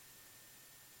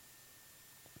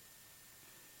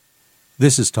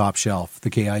This is Top Shelf,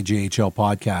 the KIJHL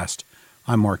podcast.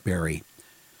 I'm Mark Barry.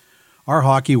 Our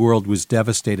hockey world was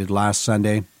devastated last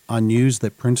Sunday on news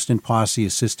that Princeton Posse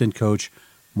assistant coach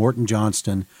Morton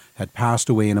Johnston had passed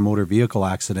away in a motor vehicle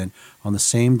accident on the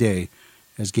same day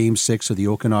as Game 6 of the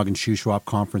Okanagan-Shuswap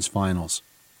Conference Finals.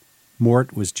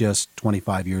 Mort was just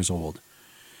 25 years old.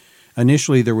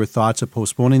 Initially, there were thoughts of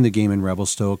postponing the game in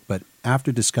Revelstoke, but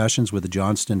after discussions with the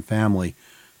Johnston family,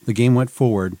 the game went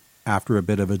forward after a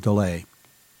bit of a delay.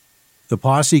 The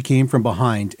Posse came from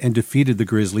behind and defeated the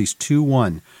Grizzlies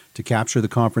 2-1 to capture the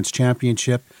conference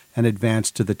championship and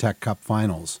advance to the Tech Cup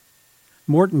finals.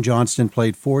 Morton Johnston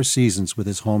played 4 seasons with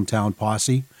his hometown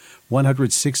Posse,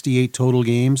 168 total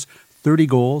games, 30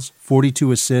 goals,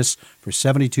 42 assists for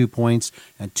 72 points,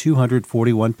 and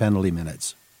 241 penalty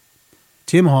minutes.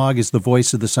 Tim Hogg is the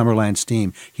voice of the Summerlands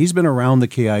team. He's been around the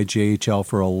KIJHL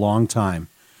for a long time.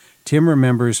 Tim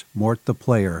remembers Mort the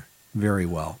player very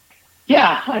well.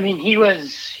 Yeah, I mean, he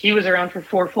was around for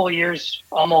 4 full years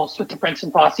almost with the Princeton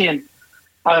Posse, and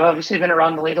I've obviously been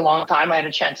around the league a long time. I had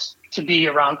a chance to be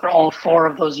around for all 4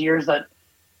 of those years that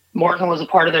Morton was a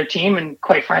part of their team, and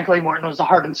quite frankly, Morton was the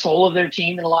heart and soul of their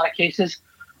team in a lot of cases.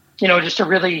 You know, just a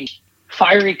really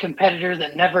fiery competitor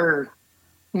that never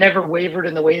wavered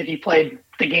in the way that he played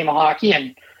the game of hockey,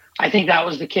 and I think that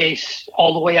was the case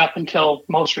all the way up until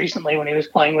most recently when he was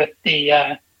playing with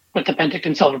the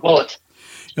Penticton Silver Bullets.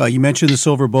 You mentioned the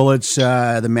Silver Bullets.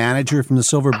 The manager from the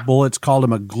Silver Bullets called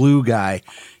him a glue guy.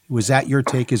 Was that your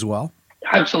take as well?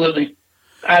 Absolutely.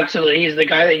 He's the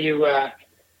guy that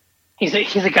he's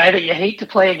a guy that you hate to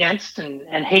play against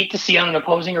and hate to see on an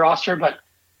opposing roster, but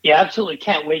you absolutely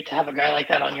can't wait to have a guy like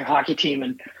that on your hockey team.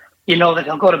 And you know that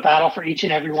he'll go to battle for each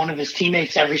and every one of his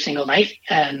teammates every single night.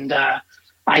 And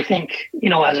I think, you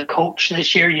know, as a coach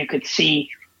this year, you could see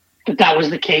that was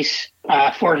the case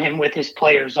for him with his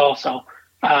players also.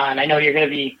 And I know you're going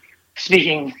to be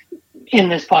speaking in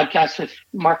this podcast with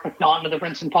Mark McNaughton of the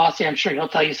Princeton Posse. I'm sure he'll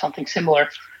tell you something similar.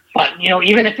 But, you know,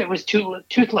 even if it was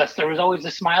toothless, there was always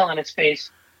a smile on his face.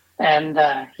 And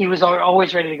he was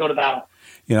always ready to go to battle.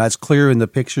 You know, that's clear in the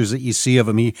pictures that you see of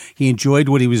him. He enjoyed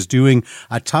what he was doing.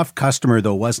 A tough customer,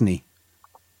 though, wasn't he?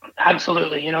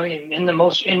 Absolutely. You know, in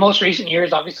most recent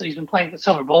years, obviously, he's been playing with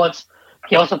Silver Bullets.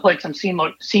 He also played some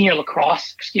senior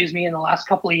lacrosse, in the last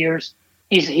couple of years.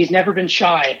 He's never been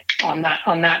shy on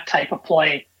that type of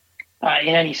play in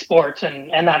any sport,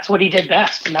 and that's what he did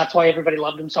best, and that's why everybody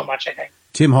loved him so much, I think.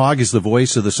 Tim Hogg is the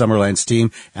voice of the Summerlands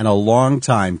team and a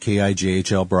long-time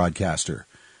KIJHL broadcaster.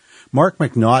 Mark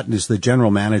McNaughton is the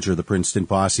general manager of the Princeton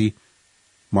Posse.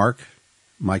 Mark,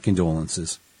 my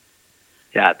condolences.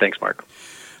 Yeah, thanks, Mark.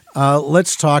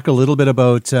 Let's talk a little bit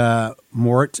about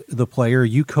Mort, the player.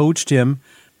 You coached him.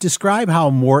 Describe how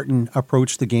Morton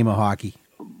approached the game of hockey.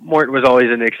 Morton was always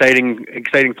an exciting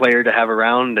player to have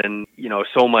around, and you know,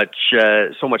 so much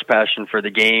passion for the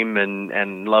game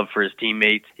and love for his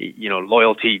teammates. You know,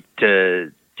 loyalty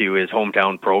to his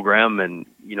hometown program, and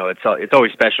you know, it's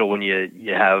always special when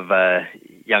you have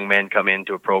young men come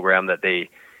into a program that they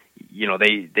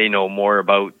know more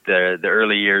about the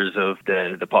early years of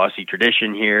the Posse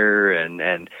tradition here,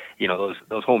 and you know,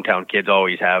 those hometown kids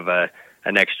always have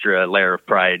an extra layer of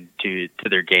pride to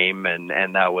their game, and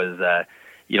that was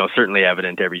you know, certainly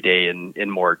evident every day in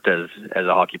Mort as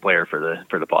a hockey player for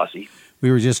the Posse.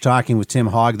 We were just talking with Tim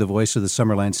Hogg, the voice of the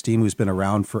Summerlands team, who's been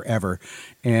around forever,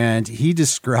 and he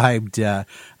described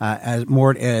as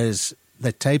Mort as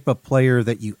the type of player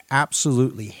that you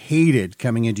absolutely hated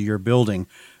coming into your building,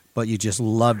 but you just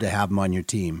love to have him on your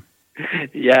team.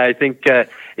 Yeah, I think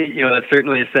you know, that's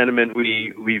certainly a sentiment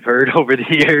we've heard over the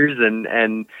years,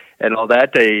 and all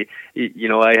that. You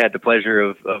know, I had the pleasure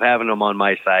of having him on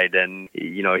my side, and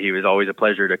you know, he was always a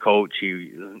pleasure to coach.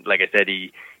 He, like I said,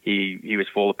 he was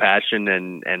full of passion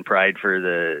and pride for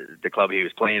the club he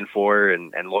was playing for,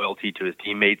 and loyalty to his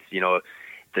teammates. You know,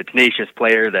 the tenacious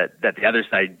player that the other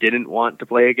side didn't want to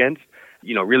play against,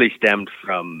 you know, really stemmed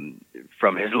from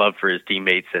his love for his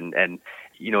teammates, and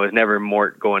you know, is never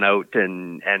Mort going out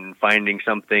and finding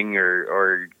something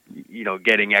or you know,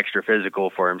 getting extra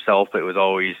physical for himself. It was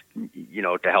always, you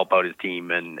know, to help out his team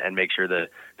and make sure the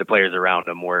players around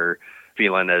him were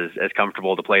feeling as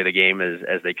comfortable to play the game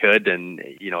as they could. And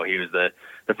you know, he was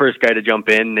the first guy to jump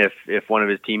in if one of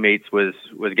his teammates was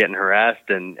getting harassed,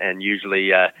 and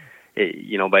usually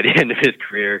you know, by the end of his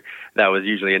career, that was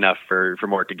usually enough for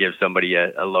Mort to give somebody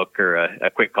a look or a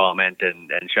quick comment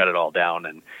and shut it all down.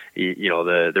 And, you know,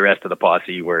 the rest of the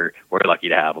Posse were lucky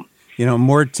to have him. You know,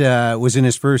 Mort was in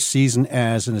his first season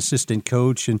as an assistant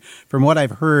coach, and from what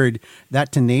I've heard,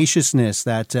 that tenaciousness,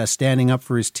 that standing up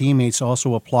for his teammates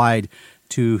also applied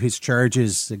to his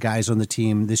charges, the guys on the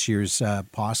team this year's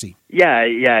Posse? Yeah.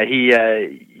 He,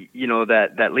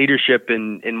 that leadership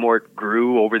in Mort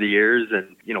grew over the years,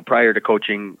 and prior to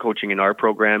coaching in our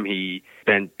program, he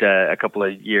spent a couple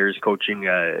of years coaching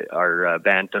our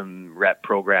bantam rep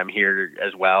program here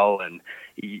as well, and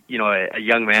a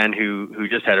young man who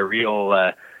just had a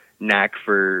real knack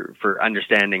for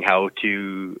understanding how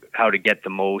to get the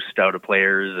most out of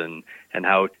players and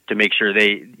how to make sure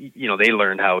they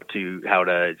learned how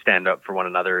to stand up for one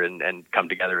another and come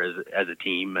together as a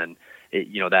team. And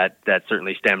that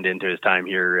certainly stemmed into his time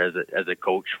here as a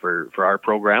coach for our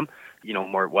program.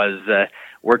 Mort was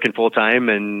working full time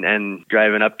and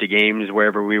driving up to games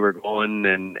wherever we were going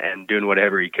and doing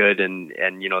whatever he could, and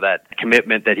that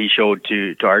commitment that he showed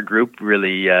to our group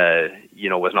really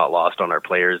was not lost on our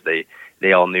players.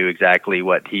 They all knew exactly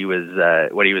what he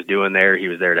was doing there. He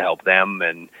was there to help them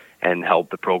and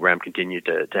help the program continue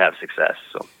to have success.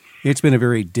 So it's been a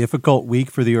very difficult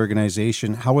week for the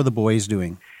organization. How are the boys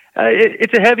doing?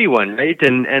 It's a heavy one, right?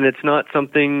 And it's not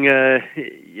something.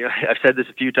 I've said this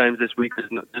a few times this week.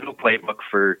 There's no playbook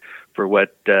for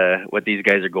what these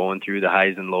guys are going through, the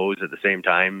highs and lows at the same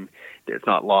time. It's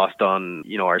not lost on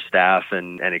our staff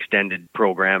and extended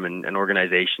program and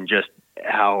organization just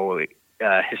how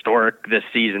historic this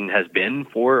season has been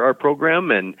for our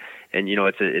program, and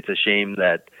it's a shame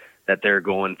that they're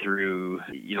going through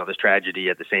this tragedy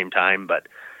at the same time, but.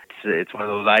 It's one of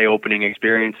those eye-opening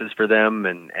experiences for them,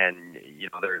 and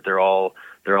they're all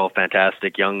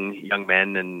fantastic young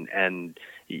men, and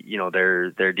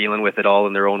they're dealing with it all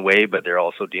in their own way, but they're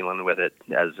also dealing with it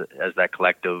as that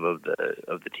collective of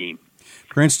the team.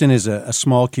 Princeton is a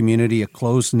small community, a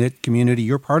close-knit community.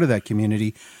 You're part of that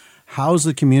community. How's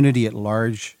the community at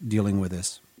large dealing with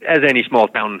this? As any small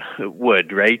town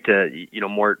would, right?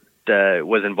 Mort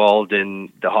was involved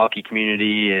in the hockey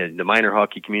community, and the minor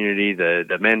hockey community,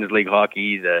 the men's league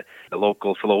hockey, the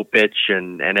local slow pitch,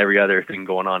 and every other thing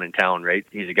going on in town, right?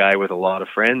 He's a guy with a lot of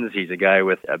friends. He's a guy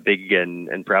with a big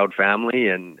and proud family,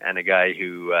 and a guy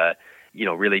who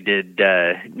really did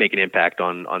make an impact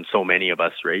on so many of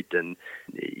us, right? And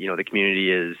the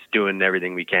community is doing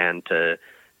everything we can to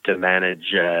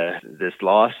manage this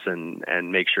loss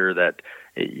and make sure that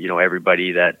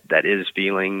everybody that is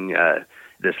feeling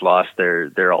this loss,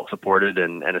 they're all supported,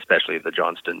 and especially the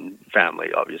Johnston family,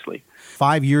 obviously.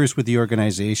 5 years with the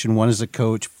organization, 1 as a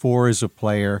coach, 4 as a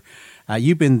player.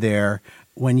 You've been there.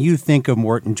 When you think of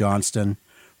Morton Johnston,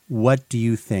 what do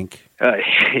you think?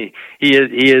 He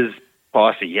is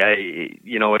Posse.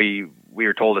 We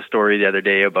were told a story the other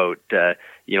day about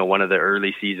one of the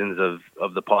early seasons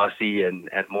of the Posse, and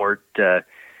Mort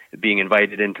being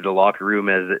invited into the locker room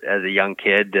as a young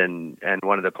kid, and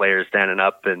one of the players standing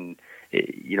up and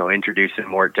introducing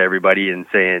Mort to everybody and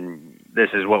saying, this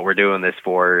is what we're doing this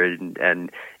for,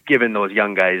 and giving those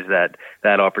young guys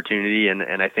that opportunity. And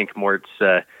I think Mort's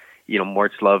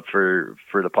love for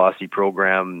the Posse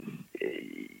program,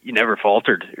 he never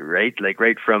faltered, right? Like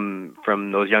right from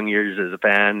those young years as a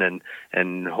fan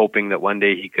and hoping that one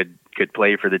day he could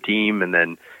play for the team, and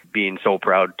then being so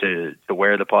proud to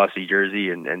wear the Posse jersey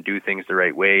and do things the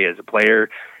right way as a player,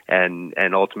 and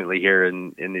ultimately here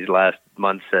in these last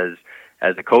months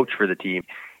as a coach for the team.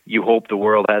 You hope the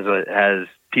world has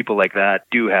people like that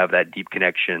do have that deep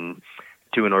connection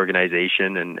to an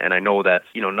organization, and I know that's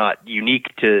not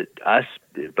unique to us,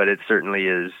 but it certainly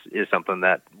is something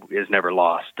that is never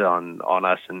lost on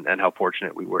us, and how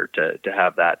fortunate we were to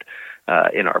have that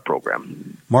in our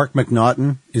program. Mark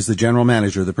McNaughton is the general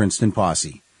manager of the Princeton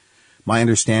Posse. My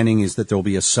understanding is that there will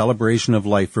be a celebration of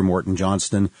life for Morton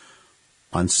Johnston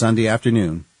on Sunday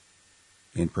afternoon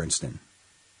in Princeton.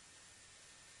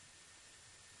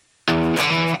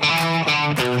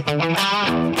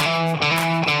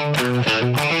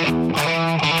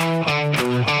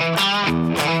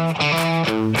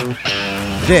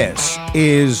 This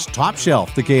is Top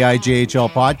Shelf, the KIJHL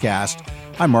podcast.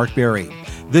 I'm Mark Berry.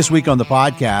 This week on the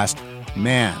podcast,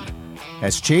 man,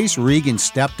 has Cash Regan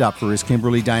stepped up for his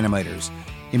Kimberley Dynamiters.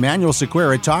 Emmanuel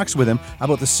Sequeira talks with him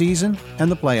about the season and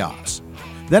the playoffs.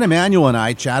 Then Emmanuel and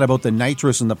I chat about the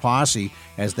Nitrous and the Posse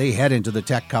as they head into the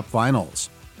Tech Cup finals.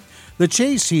 The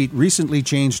Chase Heat recently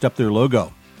changed up their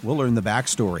logo. We'll learn the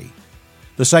backstory.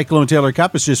 The Cyclone Taylor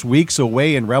Cup is just weeks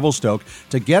away in Revelstoke.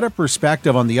 To get a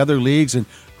perspective on the other leagues and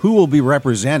who will be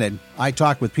represented, I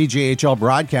talked with PJHL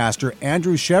Broadcaster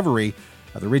Andrew Cheverie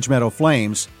of the Ridgemeadow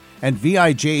Flames and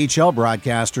VIJHL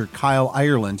Broadcaster Kyle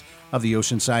Ireland of the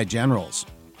Oceanside Generals.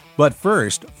 But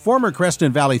first, former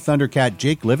Creston Valley Thundercat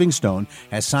Jake Livingstone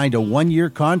has signed a 1-year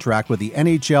contract with the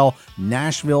NHL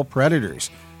Nashville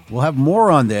Predators. We'll have more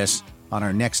on this on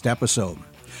our next episode.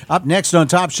 Up next on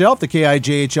Top Shelf, the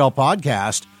KIJHL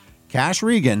podcast, Cash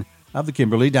Regan of the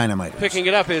Kimberley Dynamiters. Picking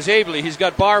it up is Abley. He's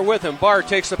got Barr with him. Barr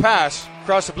takes the pass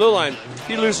across the blue line.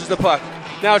 He loses the puck.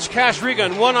 Now it's Cash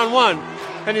Regan one-on-one,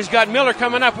 and he's got Miller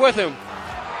coming up with him.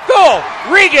 Goal!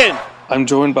 Regan! I'm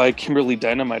joined by Kimberley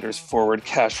Dynamiters forward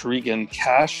Cash Regan.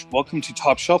 Cash, welcome to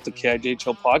Top Shelf, the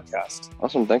KIJHL podcast.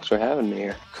 Awesome. Thanks for having me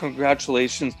here.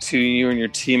 Congratulations to you and your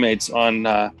teammates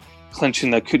on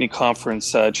clinching the Kootenay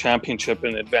Conference championship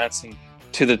and advancing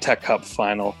to the Tech Cup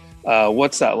final.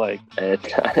 What's that like?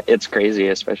 It's crazy,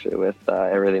 especially with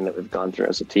everything that we've gone through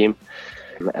as a team.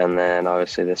 And then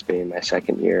obviously this being my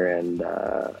second year and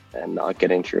not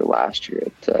getting through last year,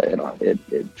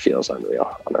 it feels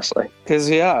unreal, honestly. Because,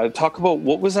 talk about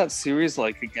what was that series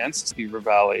like against Beaver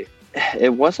Valley?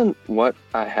 It wasn't what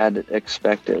I had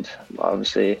expected.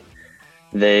 Obviously,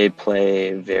 they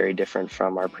play very different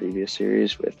from our previous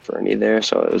series with Fernie there,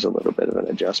 so it was a little bit of an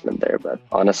adjustment there. But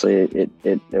honestly,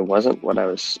 it wasn't what I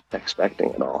was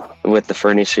expecting at all. With the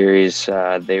Fernie series,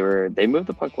 they moved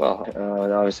the puck well.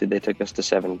 Obviously, they took us to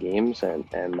 7 games, and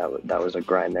that was a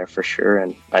grind there for sure.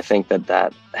 And I think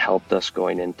that helped us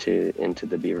going into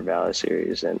the Beaver Valley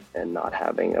series and not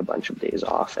having a bunch of days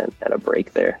off and a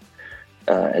break there.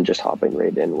 And just hopping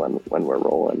right in when we're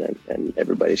rolling and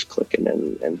everybody's clicking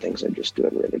and things are just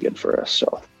doing really good for us.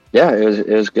 So yeah, it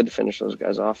was good to finish those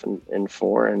guys off in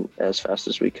 4 and as fast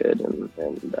as we could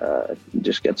and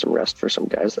just get some rest for some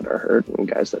guys that are hurt and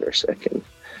guys that are sick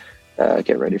and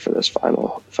get ready for this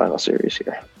final series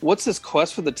here. What's this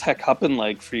quest for the Tech Cup been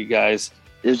like for you guys?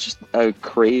 It was just a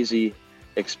crazy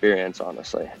experience,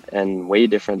 honestly, and way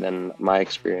different than my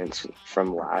experience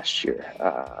from last year.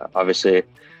 Obviously,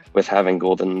 with having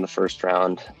Golden in the first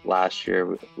round last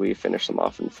year, we finished them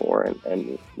off in 4,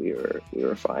 and we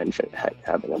were fine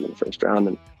having them in the first round,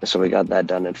 and so we got that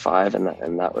done in 5,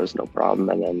 and that was no problem.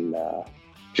 And then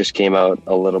just came out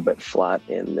a little bit flat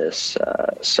in this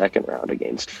second round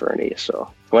against Fernie. So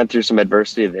went through some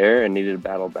adversity there and needed to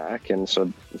battle back, and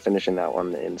so finishing that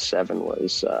one in 7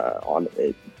 was on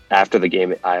it. After the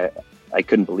game, I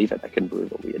couldn't believe it. I couldn't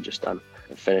believe what we had just done.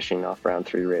 Finishing off round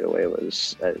 3 right away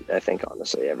was, I think,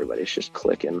 honestly, everybody's just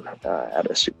clicking at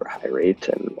a super high rate,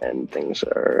 and things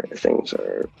are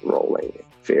rolling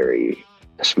very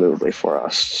smoothly for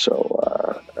us. So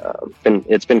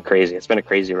it's been crazy. It's been a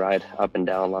crazy ride, up and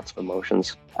down, lots of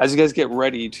emotions. As you guys get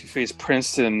ready to face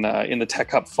Princeton in the Tech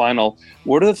Cup final,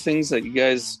 what are the things that you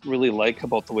guys really like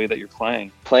about the way that you're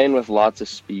playing? Playing with lots of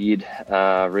speed,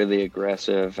 really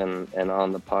aggressive and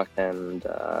on the puck, and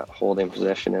holding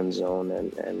possession in zone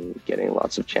and getting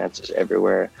lots of chances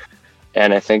everywhere.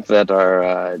 And I think that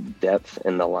our depth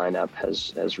in the lineup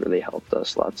has really helped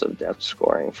us. Lots of depth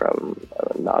scoring from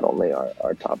not only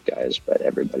our top guys, but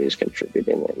everybody's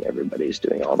contributing and everybody's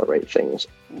doing all the right things.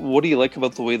 What do you like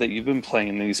about the way that you've been playing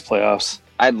in these playoffs?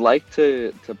 I'd like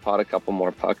to pot a couple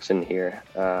more pucks in here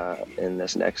in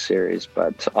this next series,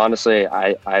 but honestly,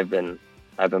 I've been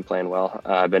playing well.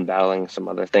 I've been battling some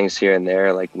other things here and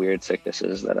there, like weird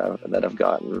sicknesses that I've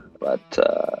gotten, but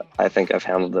I think I've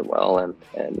handled it well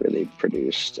and really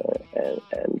produced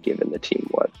and given the team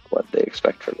what they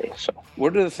expect from me. So,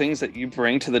 what are the things that you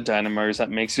bring to the Dynamiters that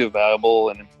makes you a valuable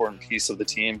and important piece of the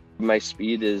team? My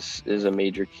speed is a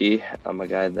major key. I'm a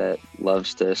guy that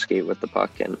loves to skate with the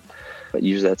puck but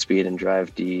use that speed and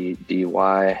drive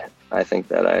DY. I think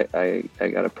that I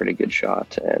got a pretty good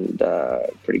shot and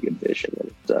pretty good vision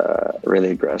and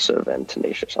really aggressive and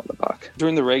tenacious on the puck.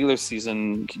 During the regular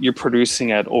season, you're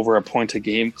producing at over a point a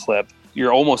game clip.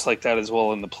 You're almost like that as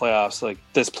well in the playoffs, like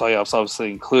this playoffs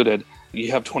obviously included. You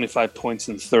have 25 points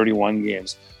in 31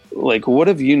 games. Like, what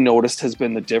have you noticed has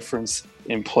been the difference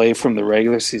in play from the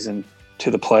regular season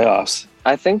to the playoffs?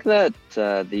 I think that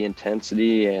the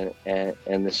intensity and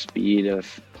the speed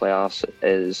of playoffs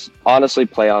is, honestly,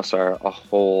 playoffs are a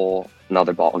whole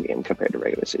another ball game compared to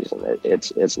regular season.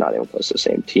 It's not even close to the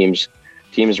same. Teams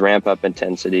ramp up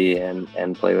intensity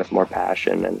and play with more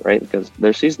passion, and right, because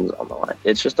their season's on the line.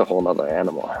 It's just a whole nother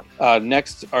animal.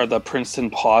 Next are the Princeton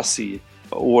Posse.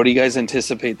 What do you guys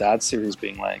anticipate that series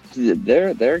being like? They're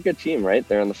a good team, right?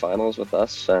 They're in the finals with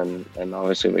us, and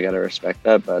obviously we got to respect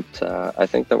that. But I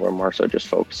think that we're more so just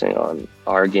focusing on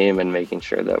our game and making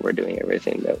sure that we're doing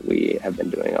everything that we have been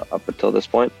doing up until this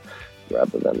point,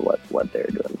 rather than what they're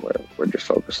doing. We're just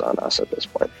focused on us at this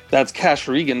point. That's Cash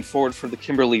Regan, forward for the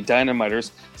Kimberley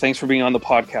Dynamiters. Thanks for being on the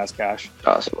podcast, Cash.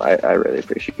 Awesome. I really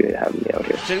appreciate having me out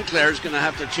here. Sinclair's going to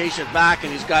have to chase it back,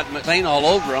 and he's got McLean all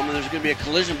over him, and there's going to be a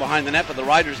collision behind the net, but the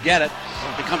Riders get it.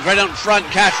 It comes right out in front,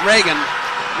 Cash Regan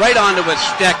right onto his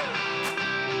stick.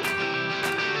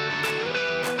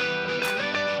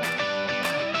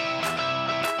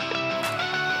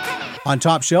 On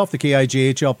Top Shelf, the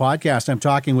KIJHL podcast, I'm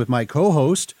talking with my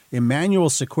co-host, Emmanuel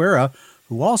Sequeira,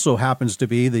 who also happens to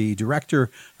be the Director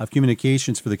of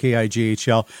Communications for the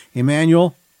KIJHL.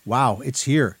 Emmanuel, wow, it's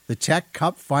here. The Tech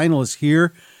Cup final is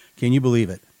here. Can you believe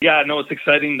it? Yeah, no, it's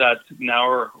exciting that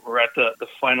now we're at the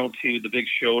final two, the big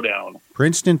showdown.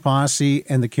 Princeton Posse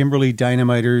and the Kimberley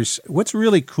Dynamiters. What's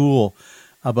really cool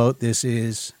about this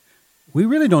is we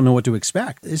really don't know what to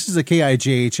expect. This is the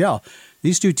KIJHL.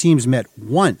 These two teams met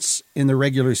once in the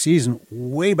regular season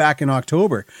way back in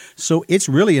October. So it's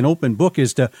really an open book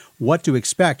as to what to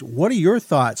expect. What are your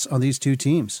thoughts on these two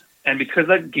teams? And because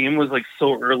that game was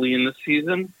so early in the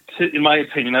season, in my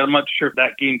opinion, I'm not sure if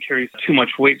that game carries too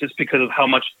much weight just because of how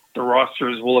much the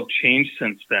rosters will have changed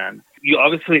since then. You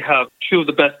obviously have two of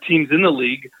the best teams in the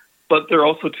league, but they're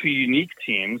also two unique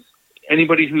teams.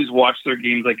 Anybody who's watched their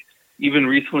games, even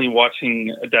recently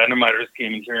watching a Dynamiters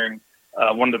game and hearing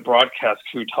one of the broadcast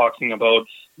crew talking about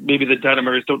maybe the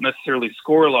Dynamiters don't necessarily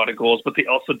score a lot of goals, but they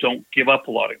also don't give up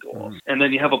a lot of goals. And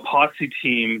then you have a Posse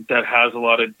team that has a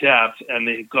lot of depth, and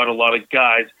they've got a lot of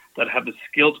guys that have the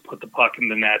skill to put the puck in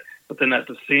the net. But then at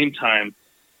the same time,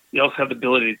 they also have the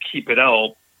ability to keep it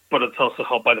out, but it's also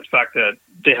helped by the fact that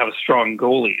they have strong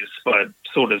goalies, but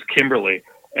so does Kimberley.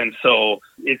 And so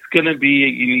it's going to be a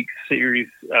unique series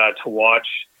to watch.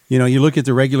 You know, you look at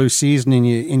the regular season and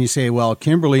you say, well,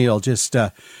 Kimberley will just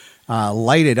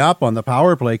light it up on the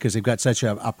power play because they've got such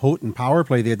a potent power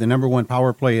play. They had the number one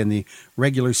power play in the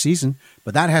regular season,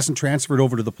 but that hasn't transferred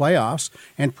over to the playoffs.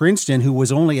 And Princeton, who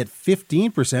was only at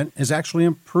 15%, has actually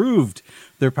improved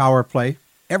their power play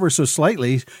ever so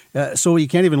slightly. So you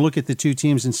can't even look at the two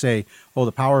teams and say, oh,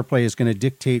 the power play is going to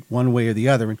dictate one way or the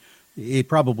other. And it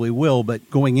probably will,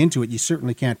 but going into it, you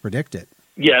certainly can't predict it.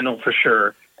 Yeah, no, for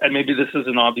sure. And maybe this is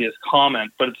an obvious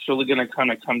comment, but it's really going to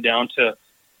kind of come down to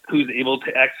who's able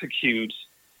to execute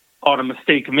on a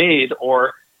mistake made,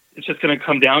 or it's just going to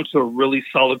come down to a really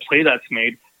solid play that's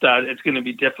made that it's going to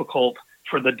be difficult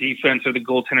for the defense or the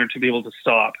goaltender to be able to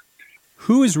stop.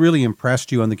 Who has really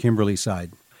impressed you on the Kimberley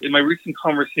side? In my recent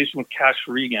conversation with Cash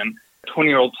Regan, a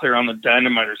 20-year-old player on the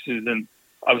Dynamiters, who's in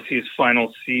obviously his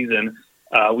final season,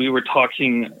 we were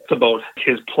talking about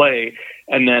his play,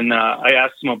 and then I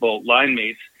asked him about line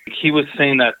mates. He was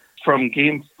saying that from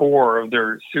Game 4 of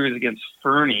their series against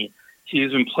Fernie,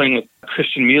 he's been playing with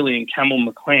Christian Mealy and Campbell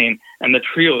McLean, and the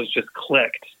trio has just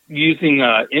clicked. Using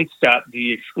Instat,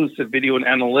 the exclusive video and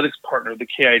analytics partner of the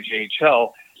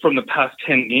KIJHL, from the past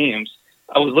 10 games,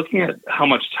 I was looking at how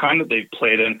much time that they've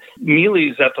played, and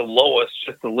Mealy's at the lowest,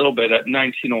 just a little bit, at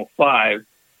 19:05.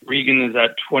 Regan is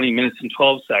at 20 minutes and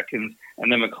 12 seconds,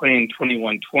 and then McLean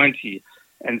 21:20.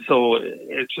 And so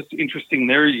it's just interesting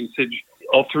their usage.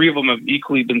 All three of them have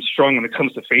equally been strong when it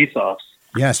comes to face-offs.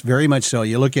 Yes, very much so.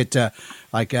 You look at,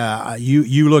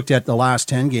 you looked at the last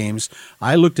 10 games.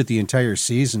 I looked at the entire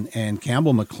season, and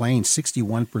Campbell McLean,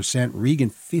 61%, Regan,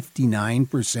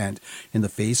 59% in the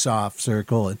face-off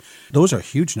circle. And those are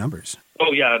huge numbers.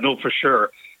 Oh, yeah, no, for sure.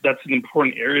 That's an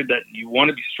important area that you want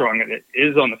to be strong at. It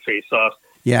is on the face-offs.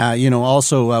 Yeah,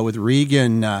 also with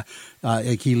Regan,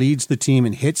 he leads the team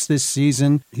in hits this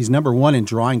season. He's number one in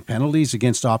drawing penalties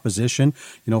against opposition.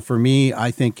 For me, I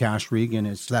think Cash Regan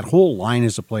is that whole line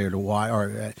is a player to watch,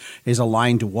 or is a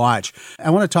line to watch.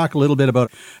 I want to talk a little bit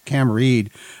about Cam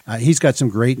Reed. He's got some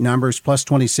great numbers, plus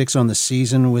 26 on the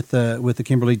season with the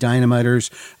Kimberley Dynamiters.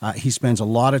 He spends a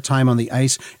lot of time on the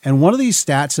ice, and one of these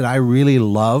stats that I really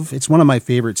love, it's one of my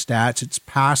favorite stats. It's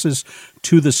passes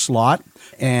to the slot.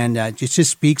 And it just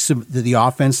speaks to the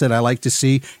offense that I like to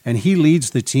see. And he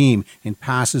leads the team in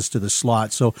passes to the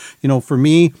slot. So, for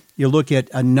me, you look at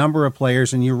a number of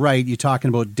players, and you're right, you're talking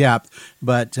about depth,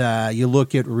 but you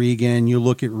look at Regan, you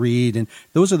look at Reed, and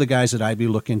those are the guys that I'd be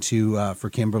looking to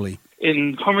for Kimberley.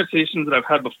 In conversations that I've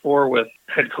had before with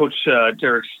head coach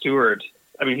Derek Stewart,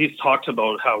 he's talked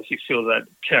about how he feels that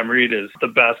Cam Reed is the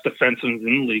best defenseman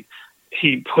in the league.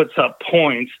 He puts up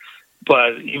points,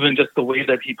 but even just the way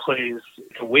that he plays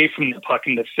away from the puck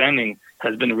and defending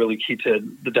has been really key to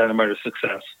the Dynamiters'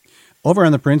 success. Over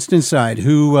on the Princeton side,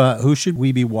 who should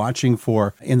we be watching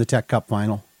for in the Tech Cup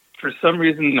final? For some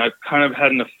reason, I've kind of had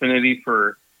an affinity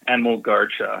for Anmol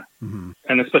Garcha,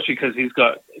 and especially because he's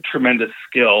got tremendous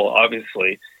skill,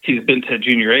 obviously. He's been to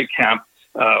Junior A camp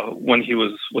when he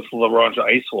was with the La Ronge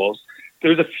Ice Wolves.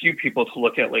 There's a few people to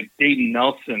look at, like Dayton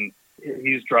Nelson.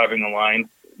 He's driving the line.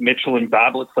 Mitchell and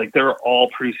Bablitz, they're all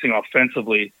producing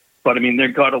offensively, but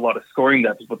they've got a lot of scoring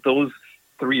depth. But those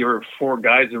 3 or 4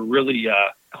 guys are really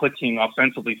clicking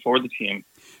offensively for the team.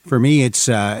 For me, it's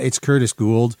Curtis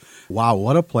Gould. Wow,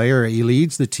 what a player. He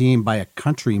leads the team by a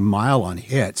country mile on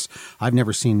hits. I've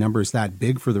never seen numbers that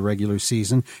big for the regular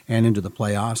season and into the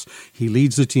playoffs. He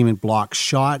leads the team in block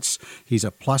shots. He's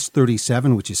a plus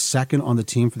 37, which is second on the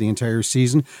team for the entire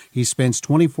season. He spends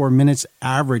 24 minutes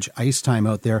average ice time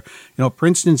out there. You know,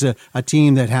 Princeton's a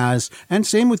team that has, and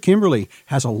same with Kimberly,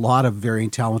 has a lot of very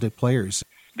talented players.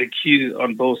 The key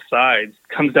on both sides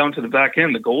comes down to the back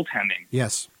end, the goaltending.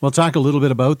 Yes. We'll talk a little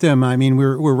bit about them. I mean,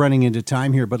 we're running into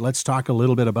time here, but let's talk a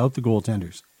little bit about the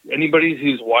goaltenders. Anybody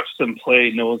who's watched them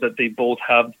play knows that they both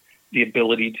have the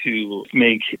ability to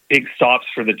make big stops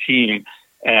for the team.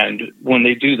 And when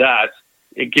they do that,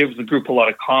 it gives the group a lot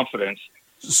of confidence.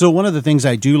 So one of the things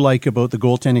I do like about the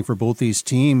goaltending for both these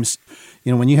teams,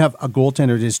 you know, when you have a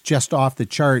goaltender that is just off the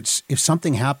charts, if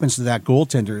something happens to that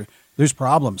goaltender, there's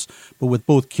problems. But with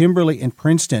both Kimberly and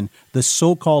Princeton, the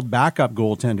so-called backup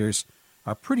goaltenders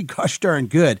are pretty gosh darn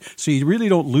good. So you really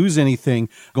don't lose anything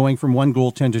going from one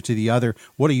goaltender to the other.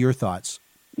 What are your thoughts?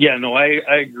 Yeah, no, I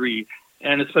agree.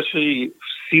 And especially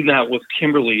seeing that with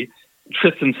Kimberly,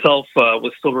 Tristan himself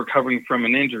was still recovering from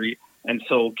an injury. And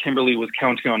so Kimberly was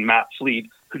counting on Matt Fleet,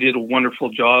 who did a wonderful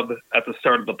job at the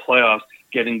start of the playoffs,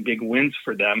 getting big wins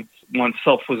for them. Once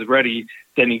Self was ready,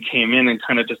 then he came in and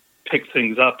kind of just picked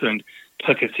things up and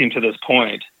took his team to this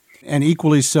point. And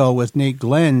equally so with Nate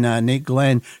Glenn. Nate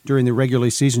Glenn, during the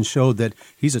regular season, showed that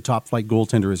he's a top-flight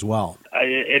goaltender as well.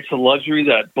 It's a luxury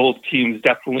that both teams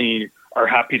definitely are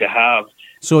happy to have.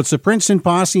 So it's the Princeton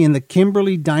Posse and the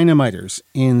Kimberly Dynamiters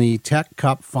in the Tech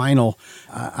Cup final.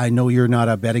 I know you're not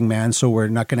a betting man, so we're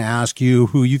not going to ask you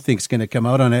who you think is going to come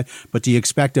out on it, but do you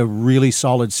expect a really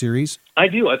solid series? I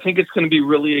do. I think it's going to be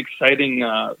really exciting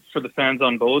for the fans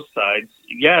on both sides.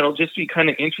 Yeah, it'll just be kind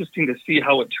of interesting to see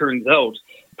how it turns out.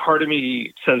 Part of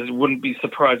me says it wouldn't be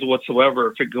surprised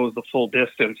whatsoever if it goes the full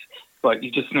distance, but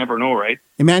you just never know, right?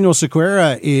 Emmanuel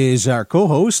Sequeira is our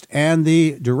co-host and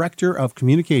the Director of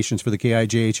Communications for the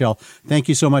KIJHL. Thank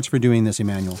you so much for doing this,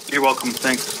 Emmanuel. You're welcome.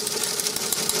 Thanks.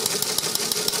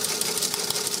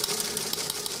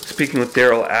 Speaking with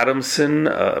Darryl Adamson,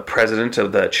 president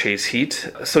of the Chase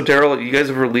Heat. So, Darryl, you guys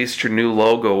have released your new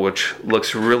logo, which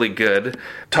looks really good.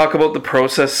 Talk about the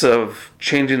process of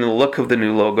changing the look of the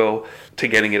new logo to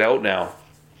getting it out now.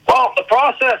 Well, the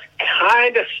process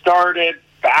kind of started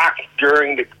back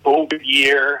during the COVID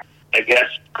year, I guess,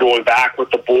 going back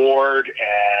with the board.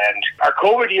 And our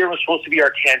COVID year was supposed to be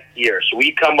our 10th year. So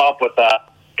we come up with a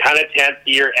kind of 10th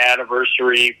year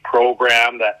anniversary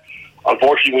program that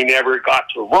unfortunately we never got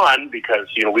to run because,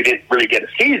 you know, we didn't really get a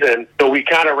season. So we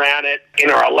kind of ran it in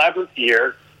our 11th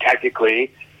year,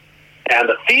 technically. And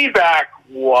the feedback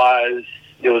was,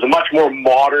 it was a much more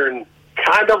modern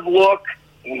kind of look,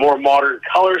 more modern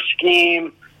color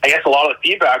scheme. I guess a lot of the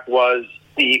feedback was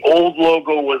the old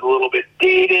logo was a little bit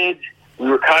dated. We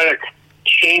were kind of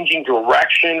changing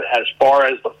direction as far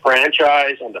as the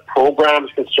franchise and the program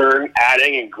is concerned,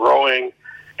 adding and growing.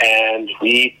 And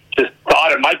we just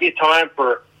thought it might be time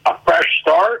for a fresh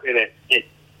start. And it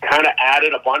kind of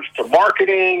added a bunch to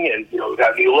marketing and, you know, we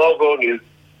got a new logo,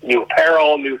 new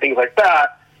apparel, new things like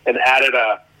that, and added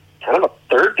a kind of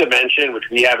a third dimension, which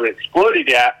we haven't exploited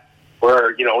yet,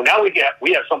 where, you know, now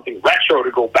we have something retro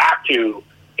to go back to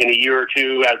in a year or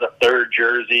two as a third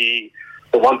jersey.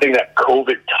 The one thing that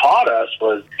COVID taught us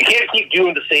was you can't keep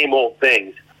doing the same old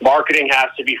things. Marketing has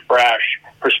to be fresh.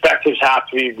 Perspectives have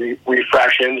to be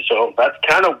refreshing. So that's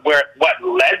kind of what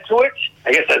led to it.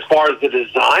 I guess as far as the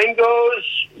design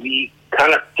goes, we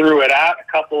kind of threw it at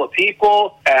a couple of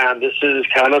people, and this is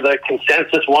kind of the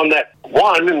consensus one that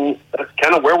won, and that's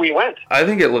kind of where we went. I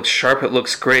think it looks sharp, it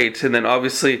looks great, and then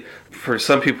obviously for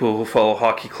some people who follow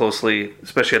hockey closely,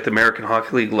 especially at the American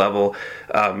Hockey League level,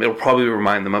 it'll probably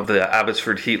remind them of the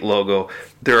Abbotsford Heat logo.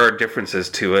 There are differences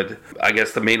to it. I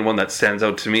guess the main one that stands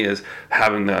out to me is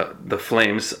having the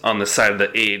flames on the side of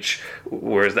the H,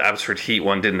 whereas the Abbotsford Heat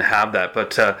one didn't have that.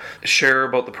 But share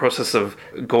about the process of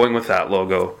going with that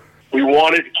logo. We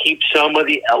wanted to keep some of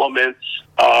the elements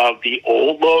of the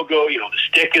old logo. You know, the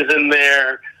stick is in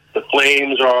there, the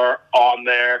flames are on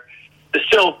there. To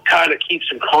still kind of keep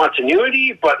some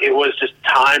continuity, but it was just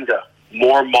time to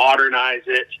more modernize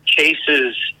it.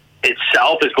 Chase's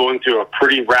itself is going through a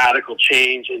pretty radical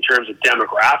change in terms of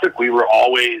demographic. We were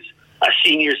always a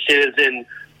senior citizen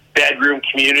bedroom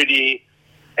community,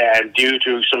 and due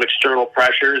to some external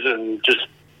pressures and just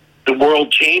the world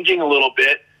changing a little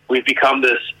bit, we've become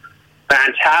this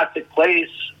fantastic place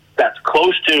that's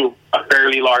close to a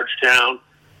fairly large town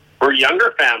for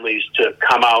younger families to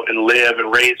come out and live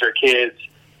and raise their kids.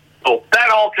 So that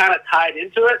all kind of tied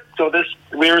into it. So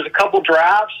there was a couple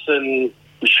drafts, and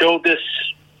we showed this,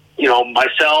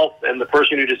 myself and the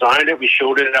person who designed it, we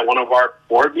showed it at one of our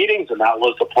board meetings, and that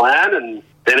was the plan, and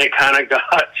then it kind of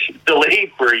got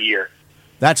delayed for a year.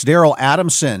 That's Darryl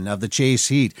Adamson of the Chase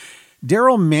Heat.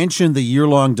 Darryl mentioned the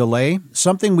year-long delay,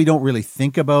 something we don't really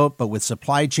think about, but with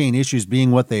supply chain issues being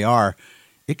what they are,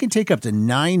 it can take up to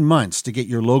 9 months to get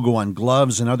your logo on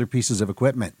gloves and other pieces of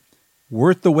equipment.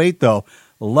 Worth the wait, though.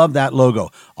 Love that logo.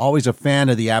 Always a fan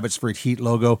of the Abbotsford Heat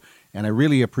logo, and I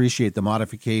really appreciate the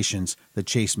modifications that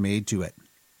Chase made to it.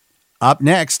 Up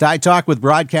next, I talk with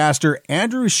broadcaster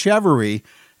Andrew Cheverie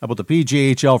about the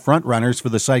PJHL frontrunners for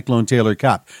the Cyclone Taylor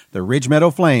Cup, the Ridgemeadow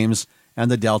Flames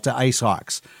and the Delta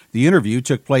IceHawks. The interview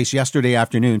took place yesterday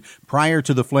afternoon prior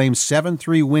to the Flames'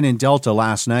 7-3 win in Delta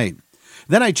last night.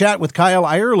 Then I chat with Kyle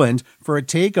Ireland for a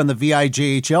take on the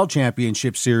VIJHL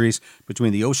Championship Series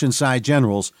between the Oceanside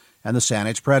Generals and the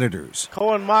Saanich Predators.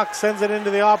 Cohen Muck sends it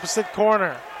into the opposite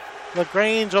corner.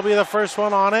 LaGrange will be the first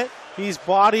one on it. He's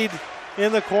bodied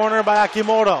in the corner by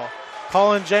Akimoto.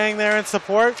 Colin Jang there in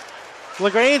support.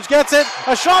 LaGrange gets it.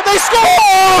 A shot. They score!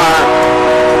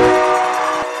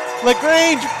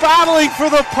 LaGrange battling for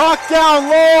the puck down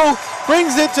low.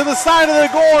 Brings it to the side of the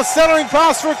goal. A centering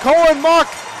pass for Cohen Muck,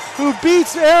 who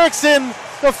beats Erickson.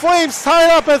 The Flames tied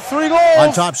up at 3 goals.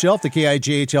 On Top Shelf, the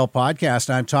KIJHL podcast,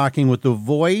 I'm talking with the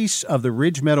voice of the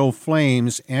Ridgemeadow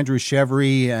Flames, Andrew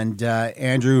Cheverie. And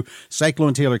Andrew,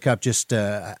 Cyclone Taylor Cup just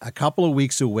a couple of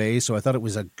weeks away, so I thought it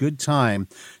was a good time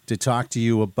to talk to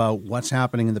you about what's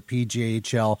happening in the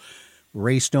PJHL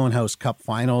Ray Stonehouse Cup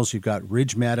Finals. You've got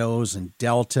Ridgemeadows and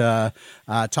Delta.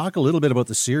 Talk a little bit about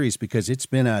the series, because it's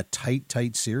been a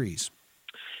tight series.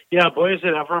 Yeah, boy, is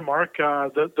it ever, Mark.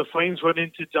 The Flames went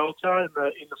into Delta in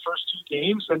the first 2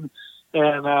 games and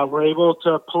were able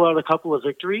to pull out a couple of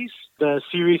victories. The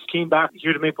series came back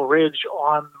here to Maple Ridge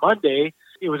on Monday.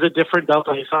 It was a different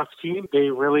Delta IceHawks team. They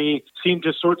really seemed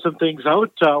to sort some things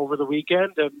out over the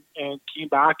weekend and came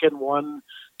back and won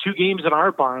 2 games in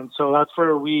our barn. So that's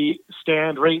where we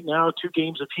stand right now, 2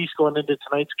 games apiece going into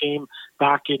tonight's game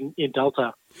back in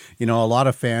Delta. A lot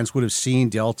of fans would have seen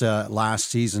Delta last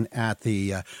season at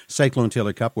the Cyclone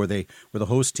Taylor Cup, where they were the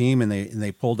host team and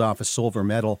they pulled off a silver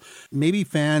medal. Maybe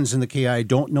fans in the KI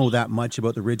don't know that much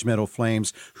about the Ridgemeadow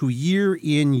Flames, who year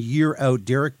in, year out,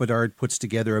 Derek Bedard puts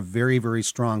together a very, very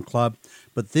strong club.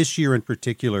 But this year in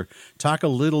particular, talk a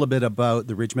little bit about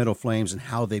the Ridgemeadow Flames and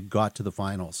how they've got to the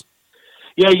finals.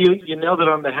 Yeah, you nailed it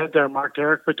on the head there, Mark.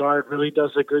 Derek Bedard really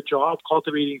does a good job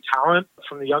cultivating talent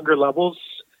from the younger levels.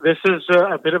 This is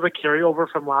a bit of a carryover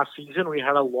from last season. We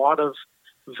had a lot of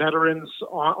veterans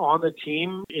on the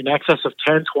team, in excess of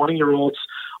 10, 20-year-olds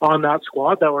on that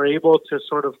squad that were able to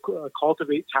sort of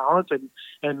cultivate talent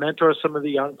and mentor some of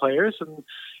the young players.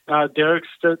 And Derek's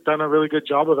done a really good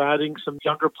job of adding some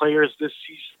younger players this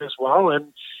season as well,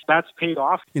 and that's paid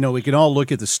off. We can all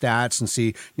look at the stats and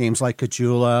see names like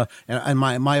KIJHL, and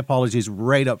my apologies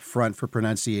right up front for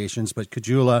pronunciations, but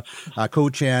KIJHL,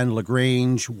 Cochan,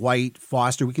 LaGrange, White,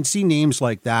 Foster. We can see names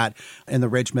like that in the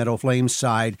Ridgemeadow Flames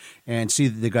side and see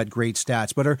that they've got great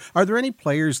stats. But are there any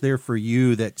players there for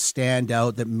you that stand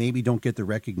out that maybe don't get the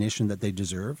recognition that they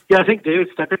deserve? Yeah, I think David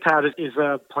Steckertad is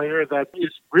a player that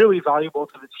is really valuable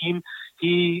to the team.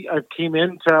 He came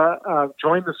in to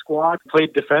join the squad,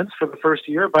 played defense for the first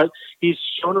year, but he's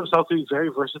shown himself to be very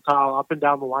versatile up and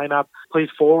down the lineup, plays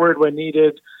forward when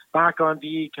needed, back on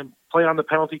D, can play on the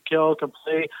penalty kill, can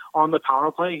play on the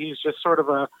power play. He's just sort of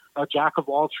a jack of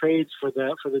all trades for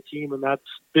the team, and that's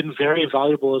been very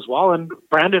valuable as well. And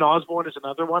Brandon Osborne is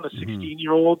another one, a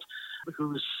 16-year-old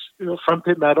who's from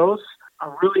Pitt Meadows, a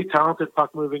really talented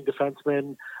puck-moving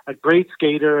defenseman, a great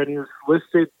skater, and he was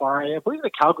listed by, I believe,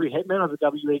 the Calgary Hitmen of the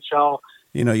WHL.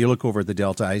 You look over at the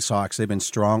Delta IceHawks, they've been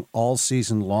strong all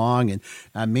season long,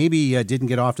 and maybe didn't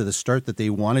get off to the start that they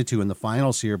wanted to in the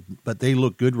finals here, but they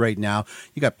look good right now.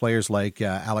 You got players like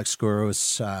Alex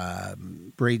Skouros,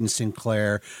 Braden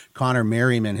Sinclair, Connor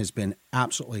Merriman has been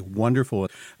absolutely wonderful.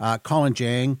 Colin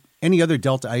Jang, any other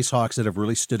Delta IceHawks that have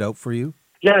really stood out for you?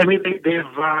 Yeah, I mean, they've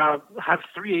had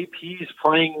 3 APs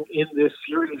playing in this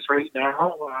series right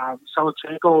now.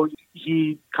 Salichenko,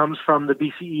 he comes from the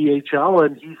BCEHL,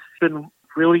 and he's been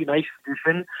really nice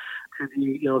addition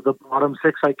to the bottom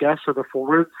 6, I guess, or the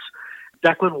forwards.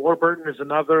 Declan Warburton is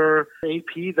another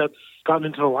AP that's gotten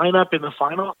into the lineup in the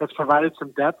final, that's provided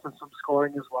some depth and some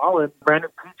scoring as well. And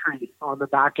Brandon Petrie on the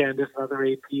back end is another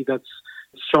AP that's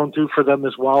shown through for them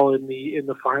as well in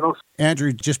the finals.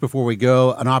 Andrew, just before we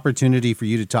go, an opportunity for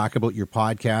you to talk about your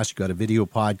podcast. You've got a video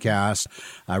podcast,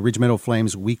 Ridgemeadow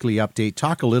Flames Weekly Update.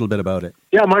 Talk a little bit about it.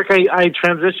 Yeah, Mark, I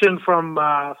transitioned from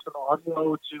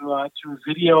audio to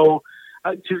video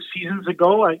 2 seasons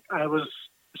ago. I was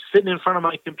sitting in front of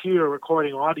my computer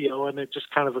recording audio, and it just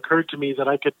kind of occurred to me that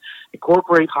I could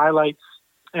incorporate highlights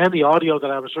and the audio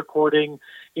that I was recording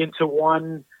into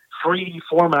one free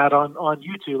format on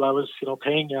YouTube. I was,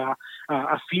 paying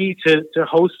a fee to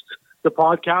host the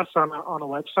podcast on a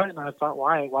website, and I thought,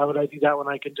 why would I do that when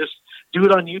I can just do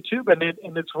it on YouTube?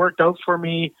 And it's worked out for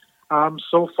me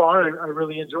so far. I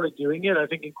really enjoy doing it. I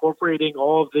think incorporating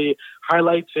all of the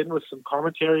highlights in with some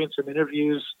commentary and some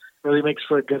interviews really makes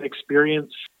for a good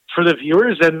experience for the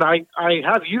viewers. And I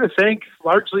have you to thank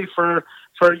largely for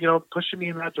pushing me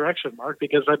in that direction, Mark,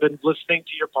 because I've been listening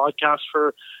to your podcast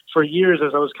for years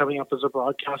as I was coming up as a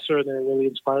broadcaster, and it really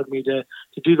inspired me to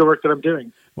do the work that I'm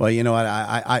doing. Well,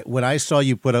 I when I saw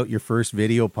you put out your first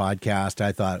video podcast,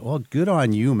 I thought, well, good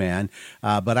on you, man.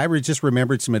 But I just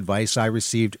remembered some advice I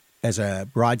received as a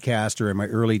broadcaster in my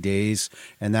early days,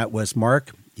 and that was,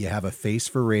 Mark, you have a face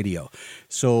for radio.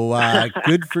 So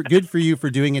good for you for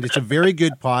doing it. It's a very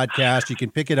good podcast. You can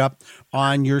pick it up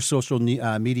on your social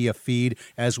media feed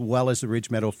as well as the Ridge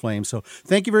Meadow Flames. So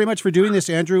thank you very much for doing this,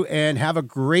 Andrew, and have a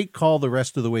great call the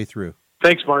rest of the way through.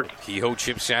 Thanks, Mark. Kehoe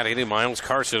chips out in. Miles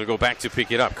Carson will go back to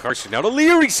pick it up. Carson now to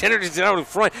Leary, centered it out in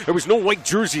front. There was no white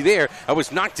jersey there. I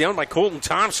was knocked down by Colton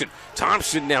Thompson.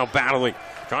 Thompson now battling.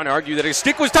 Trying to argue that his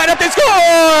stick was tied up. They score!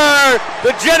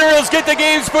 The Generals get the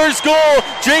game's first goal.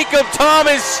 Jacob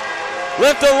Thomas,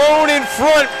 left alone in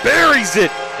front, buries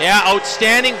it. Yeah,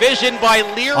 outstanding vision by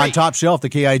Leary. On Top Shelf, the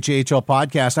KIJHL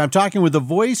podcast, I'm talking with the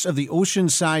voice of the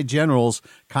Oceanside Generals,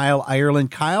 Kyle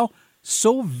Ireland. Kyle,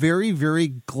 so very, very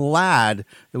glad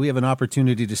that we have an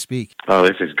opportunity to speak. Oh,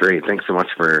 this is great. Thanks so much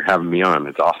for having me on.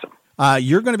 It's awesome.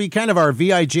 You're going to be kind of our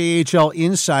VIJHL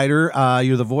insider.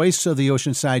 You're the voice of the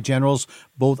Oceanside Generals,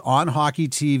 both on hockey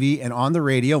TV and on the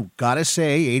radio. Gotta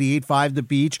say, 88.5 The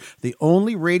Beach, the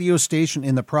only radio station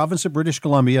in the province of British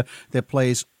Columbia that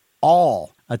plays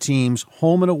all a team's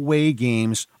home and away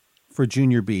games for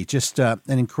Junior B. Just an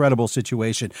incredible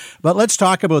situation. But let's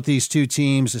talk about these two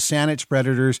teams, the Saanich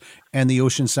Predators and the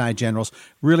Oceanside Generals.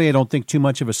 Really, I don't think too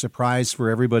much of a surprise for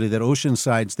everybody that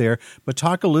Oceanside's there, but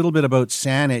talk a little bit about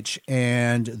Saanich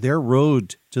and their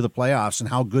road to the playoffs and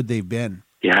how good they've been.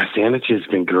 Yeah, Saanich has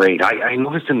been great. I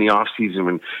noticed in the offseason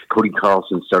when Cody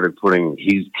Carlson started putting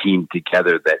his team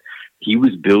together that he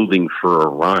was building for a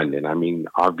run. And I mean,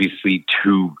 obviously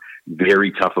two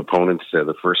very tough opponents,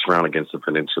 the first round against the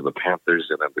Peninsula Panthers,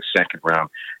 and then the second round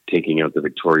taking out the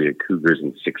Victoria Cougars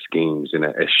in 6 games, and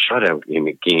a shutout in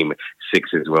game 6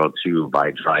 as well, too,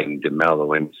 by Dryden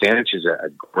DeMello. And Saanich is a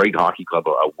great hockey club,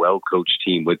 a well-coached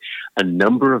team with a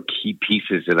number of key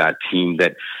pieces of that team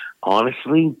that,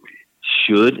 honestly,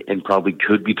 should and probably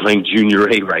could be playing Junior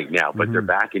A right now, but they're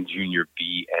back in Junior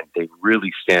B, and they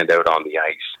really stand out on the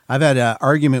ice. I've had an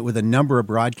argument with a number of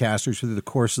broadcasters through the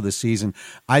course of the season.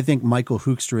 I think Michael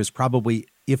Hoekstra is probably,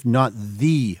 if not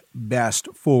the best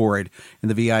forward in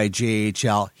the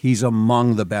VIJHL. He's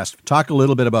among the best. Talk a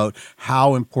little bit about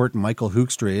how important Michael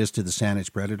Hoekstra is to the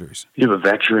Saanich Predators. You have a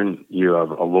veteran, you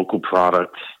have a local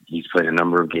product. He's played a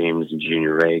number of games in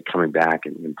Junior A, coming back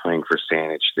and playing for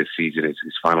Saanich this season. It's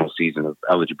his final season of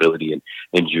eligibility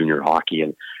in junior hockey.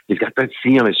 And he's got that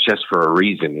C on his chest for a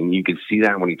reason. And you can see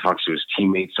that when he talks to his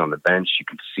teammates on the bench. You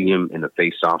can see him in the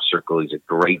face-off circle. He's a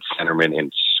great centerman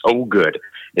and so good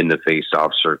in the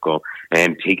face-off circle.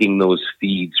 And taking those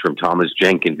feeds from Thomas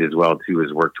Jenkins as well, too,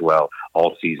 has worked well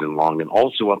all season long. And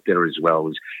also up there as well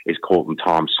is Colton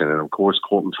Thompson. And, of course,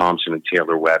 Colton Thompson and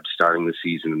Taylor Webb starting the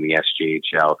season in the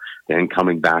SJHL, then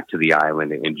coming back to the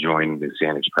island and joining the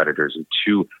Saanich Predators, and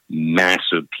two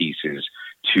massive pieces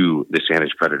to the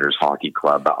Saanich Predators Hockey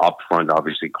Club. Up front,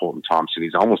 obviously, Colton Thompson.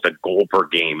 He's almost a goal per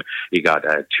game. He got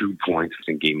 2 points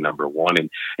in game number 1.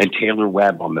 And Taylor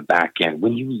Webb on the back end.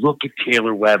 When you look at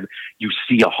Taylor Webb, you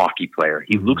see a hockey player.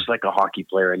 He looks like a hockey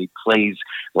player, and he plays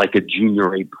like a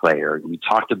Junior A player. We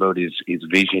talked about his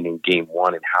vision in game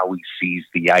 1 and how he sees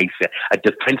the ice. A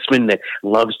defenseman that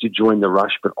loves to join the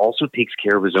rush, but also takes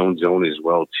care of his own zone as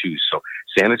well, too. So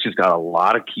Saanich has got a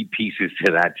lot of key pieces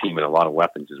to that team and a lot of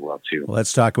weapons as well, too. Well,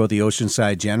 let's talk about the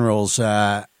Oceanside Generals.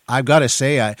 I've got to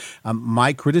say,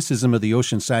 my criticism of the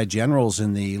Oceanside Generals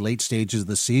in the late stages of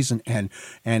the season and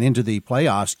into the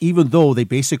playoffs, even though they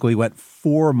basically went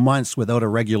 4 months without a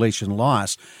regulation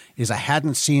loss, is I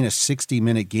hadn't seen a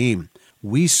 60-minute game.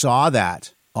 We saw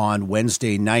that on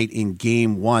Wednesday night in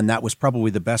game 1. That was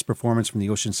probably the best performance from the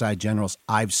Oceanside Generals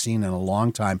I've seen in a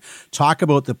long time. Talk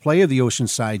about the play of the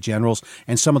Oceanside Generals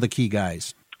and some of the key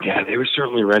guys. Yeah, they were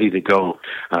certainly ready to go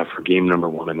for game number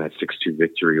 1 in that 6-2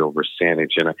 victory over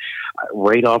Saanich. And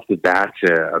right off the bat,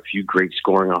 a few great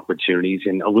scoring opportunities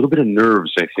and a little bit of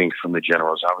nerves, I think, from the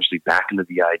Generals. Obviously back in the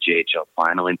VIJHL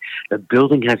final, and the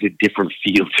building has a different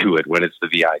feel to it when it's the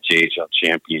VIJHL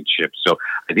championship. So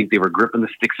I think they were gripping the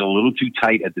sticks a little too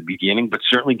tight at the beginning, but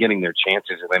certainly getting their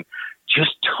chances, and then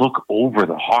just took over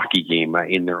the hockey game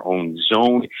in their own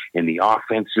zone, in the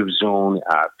offensive zone,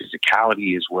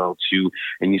 physicality as well, too.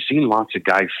 And you've seen lots of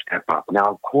guys step up. Now,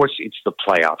 of course, it's the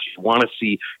playoffs. You want to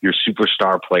see your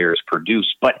superstar players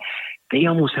produce, but they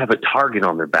almost have a target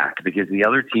on their back because the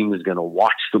other team is going to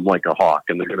watch them like a hawk,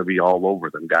 and they're going to be all over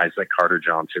them. Guys like Carter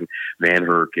Johnson, Van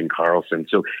Herk, and Carlson.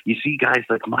 So you see guys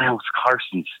like Miles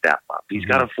Carson step up. He's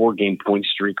got a 4-game point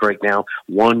streak right now,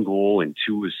 1 goal and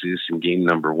 2 assists in game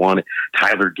number 1.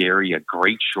 Tyler Gary, a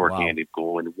great shorthanded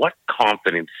goal, and what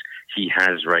confidence he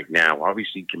has right now.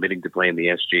 Obviously committing to playing the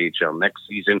SJHL next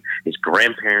season. His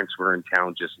grandparents were in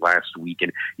town just last week,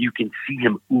 and you can see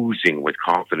him oozing with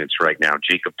confidence right now.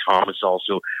 Jacob Thomas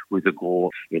also with a goal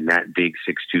in that big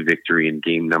 6-2 victory in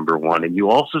game number 1. And you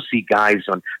also see guys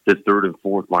on the 3rd and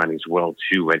 4th line as well,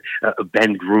 too. And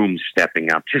Ben Groom stepping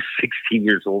up, just 16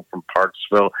 years old from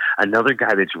Parksville. Another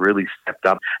guy that's really stepped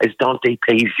up is Dante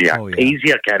Paziak. Oh, yeah.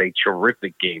 Paziak had a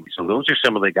terrific game. So those are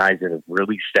some of the guys that have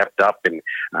really stepped up and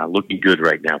looking good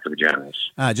right now for the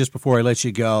Generals. Just before I let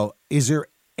you go, is there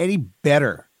any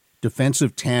better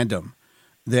defensive tandem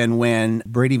than when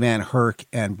Brady Van Herk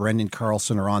and Brendan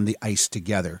Carlson are on the ice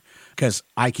together? Because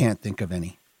I can't think of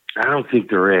any. I don't think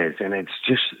there is, and it's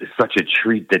just such a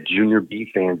treat that Junior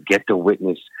B fans get to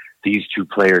witness these two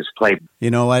players play.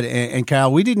 You know what? And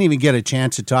Kyle, we didn't even get a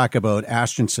chance to talk about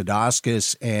Ashton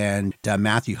Sadauskas and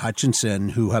Matthew Hutchinson,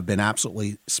 who have been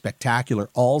absolutely spectacular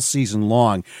all season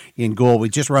long in goal. We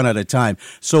just run out of time.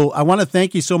 So I want to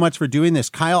thank you so much for doing this.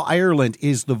 Kyle Ireland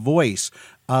is the voice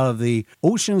of the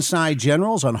Oceanside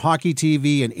Generals on Hockey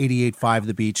TV and 88.5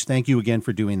 The Beach. Thank you again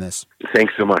for doing this.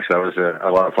 Thanks so much. That was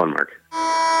a lot of fun, Mark.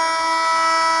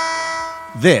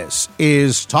 This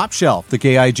is Top Shelf, the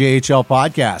KIJHL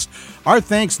podcast. Our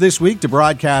thanks this week to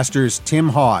broadcasters Tim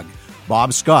Hogg,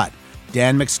 Bob Scott,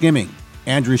 Dan McSkimming,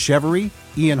 Andrew Cheverie,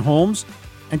 Ian Holmes,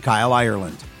 and Kyle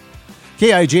Ireland.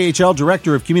 KIJHL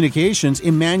Director of Communications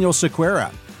Emmanuel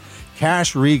Sequeira,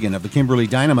 Cash Regan of the Kimberley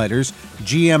Dynamiters,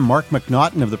 GM Mark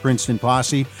McNaughton of the Princeton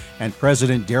Posse, and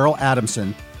President Darryl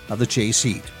Adamson of the Chase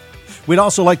Heat. We'd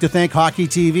also like to thank Hockey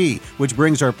TV, which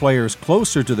brings our players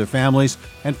closer to their families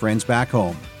and friends back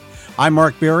home. I'm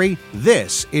Mark Berry.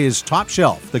 This is Top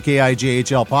Shelf, the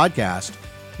KIJHL podcast.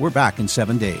 We're back in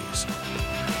 7 days.